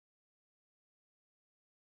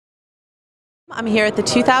I'm here at the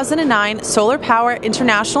 2009 Solar Power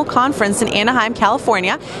International Conference in Anaheim,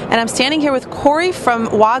 California, and I'm standing here with Cory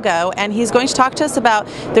from Wago, and he's going to talk to us about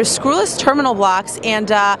their screwless terminal blocks and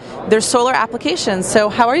their solar applications. So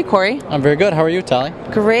how are you, Cory? I'm very good. How are you, Tali?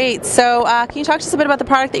 Great. So can you talk to us a bit about the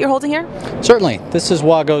product that you're holding here? Certainly. This is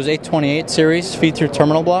Wago's 828 series feed-through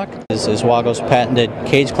terminal block. This is Wago's patented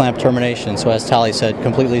cage clamp termination, so as Tali said,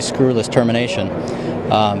 completely screwless termination.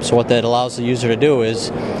 So what that allows the user to do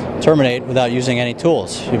is terminate without using any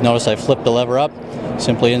tools. You've noticed I flipped the lever up.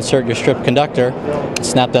 Simply insert your stripped conductor,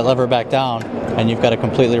 snap that lever back down, and you've got a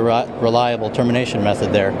completely reliable termination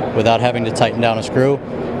method there without having to tighten down a screw,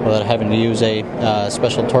 without having to use a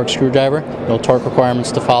special torque screwdriver. No torque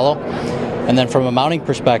requirements to follow. And then from a mounting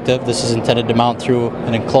perspective, this is intended to mount through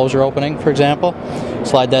an enclosure opening, for example.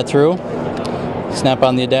 Slide that through, snap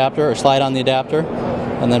on the adapter, or slide on the adapter,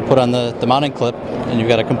 and then put on the mounting clip, and you've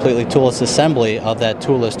got a completely toolless assembly of that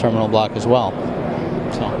toolless terminal block as well.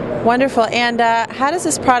 Wonderful. And how does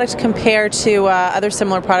this product compare to other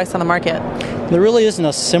similar products on the market? There really isn't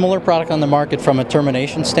a similar product on the market from a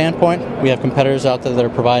termination standpoint. We have competitors out there that are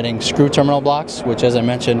providing screw terminal blocks, which, as I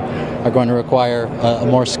mentioned, are going to require a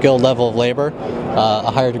more skilled level of labor, a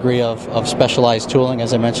higher degree of specialized tooling,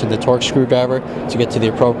 as I mentioned, the torque screwdriver to get to the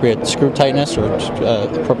appropriate screw tightness or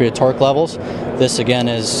appropriate torque levels. This, again,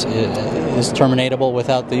 is terminatable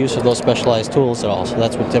without the use of those specialized tools at all, so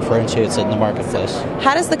that's what differentiates it in the marketplace.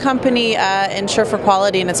 How does the company ensure for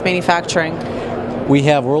quality in its manufacturing? We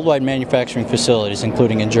have worldwide manufacturing facilities,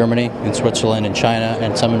 including in Germany, in Switzerland, in China,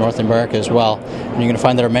 and some in North America as well. And you're going to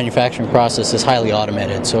find that our manufacturing process is highly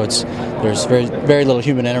automated, so there's very little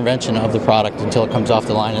human intervention of the product until it comes off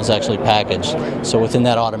the line and is actually packaged. So within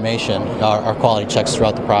that automation, our quality checks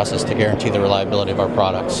throughout the process to guarantee the reliability of our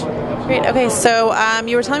products. Great. Okay, so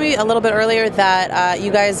you were telling me a little bit earlier that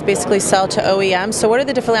you guys basically sell to OEMs. So what are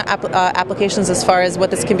the different applications as far as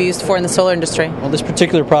what this can be used for in the solar industry? Well, this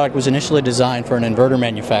particular product was initially designed for an inverter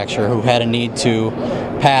manufacturer who had a need to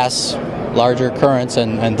pass larger currents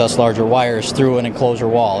and thus larger wires through an enclosure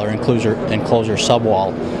wall or enclosure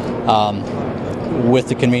subwall, with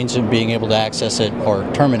the convenience of being able to access it or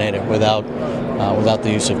terminate it without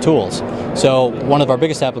the use of tools. So one of our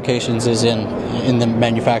biggest applications is in the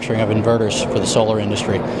manufacturing of inverters for the solar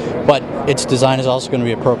industry. But its design is also going to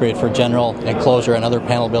be appropriate for general enclosure and other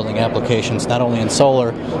panel building applications, not only in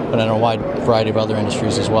solar, but in a wide variety of other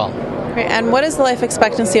industries as well. Great. And what is the life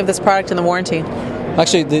expectancy of this product and the warranty?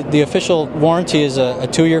 Actually, the official warranty is a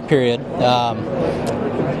 2-year period,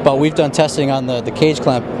 but we've done testing on the cage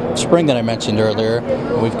clamp spring that I mentioned earlier.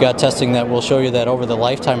 We've got testing that will show you that over the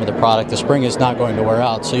lifetime of the product, the spring is not going to wear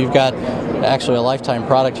out. So you've got actually a lifetime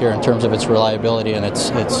product here in terms of its reliability and its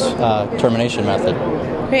termination method.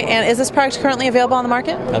 Great. And is this product currently available on the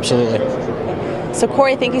market? Absolutely. So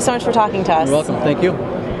Cory, thank you so much for talking to us. You're welcome. Thank you.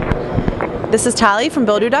 This is Tali from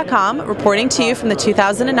Buildaroo.com reporting to you from the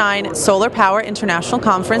 2009 Solar Power International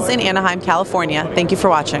Conference in Anaheim, California. Thank you for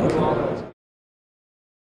watching.